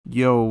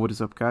Yo, what is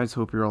up guys?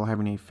 Hope you're all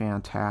having a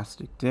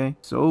fantastic day.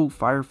 So,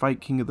 Firefight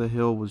King of the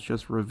Hill was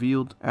just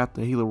revealed at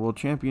the Halo World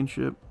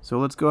Championship. So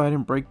let's go ahead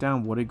and break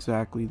down what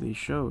exactly they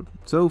showed.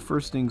 So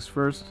first things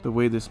first, the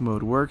way this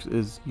mode works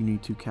is you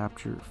need to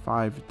capture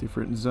 5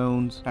 different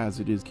zones as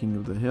it is King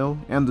of the Hill,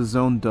 and the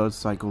zone does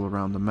cycle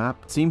around the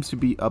map. It seems to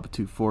be up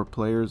to 4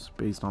 players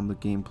based on the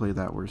gameplay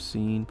that we're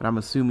seeing, but I'm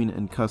assuming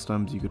in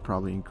customs you could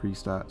probably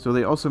increase that. So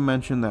they also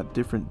mentioned that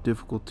different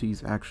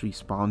difficulties actually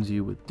spawns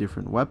you with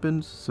different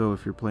weapons. So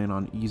if you're playing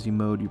on easy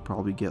mode, you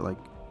probably get like,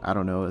 I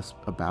don't know,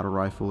 a battle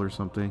rifle or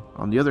something.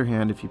 On the other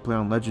hand, if you play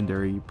on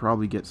legendary, you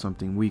probably get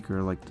something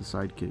weaker like the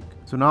sidekick.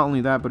 So not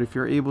only that, but if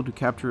you're able to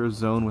capture a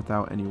zone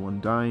without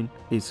anyone dying,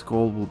 a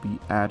skull will be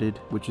added,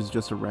 which is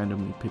just a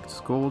randomly picked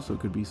skull. So it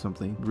could be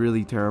something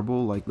really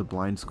terrible like the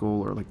blind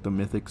skull or like the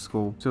mythic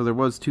skull. So there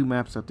was 2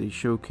 maps that they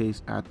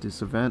showcased at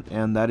this event,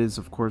 and that is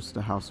of course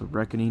the House of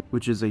Reckoning,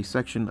 which is a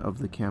section of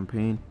the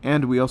campaign.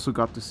 And we also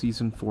got the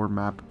season 4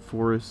 map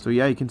Forest. So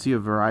yeah, you can see a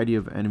variety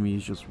of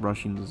enemies just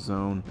rushing the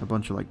zone, a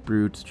bunch of like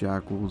brutes,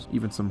 jackals,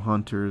 even some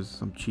hunters,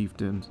 some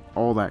chieftains,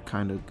 all that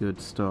kind of good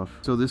stuff.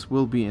 So this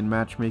will be in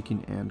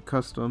matchmaking and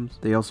customs.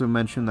 They also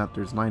mentioned that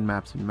there's 9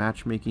 maps in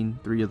matchmaking,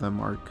 3 of them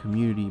are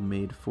community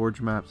made forge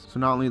maps. So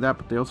not only that,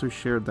 but they also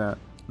shared that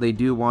they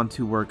do want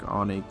to work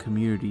on a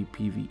community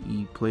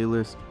PvE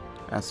playlist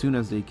as soon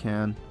as they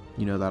can.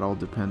 You know, that all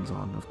depends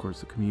on, of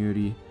course, the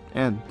community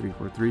and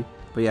 343.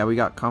 But yeah, we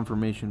got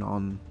confirmation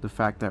on the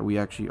fact that we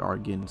actually are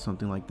getting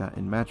something like that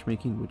in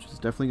matchmaking, which is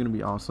definitely going to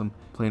be awesome,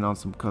 playing on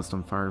some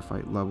custom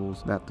Firefight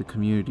levels that the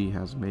community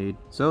has made.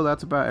 So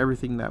that's about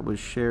everything that was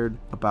shared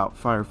about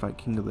Firefight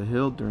King of the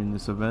Hill during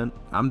this event.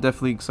 I'm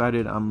definitely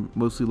excited. I'm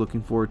mostly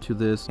looking forward to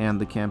this and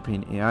the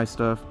campaign AI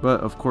stuff.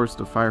 But of course,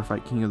 the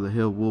Firefight King of the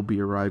Hill will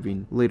be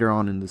arriving later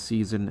on in the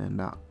season and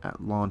not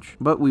at launch.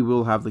 But we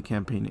will have the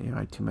campaign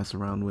AI to mess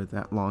around with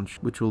at launch,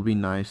 which will be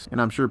nice. And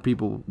I'm sure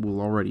people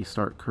will already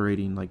start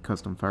creating like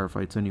custom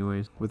firefights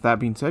anyways. With that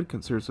being said,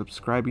 consider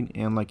subscribing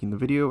and liking the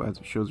video as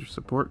it shows your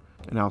support,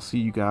 and I'll see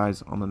you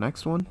guys on the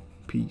next one.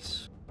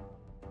 Peace.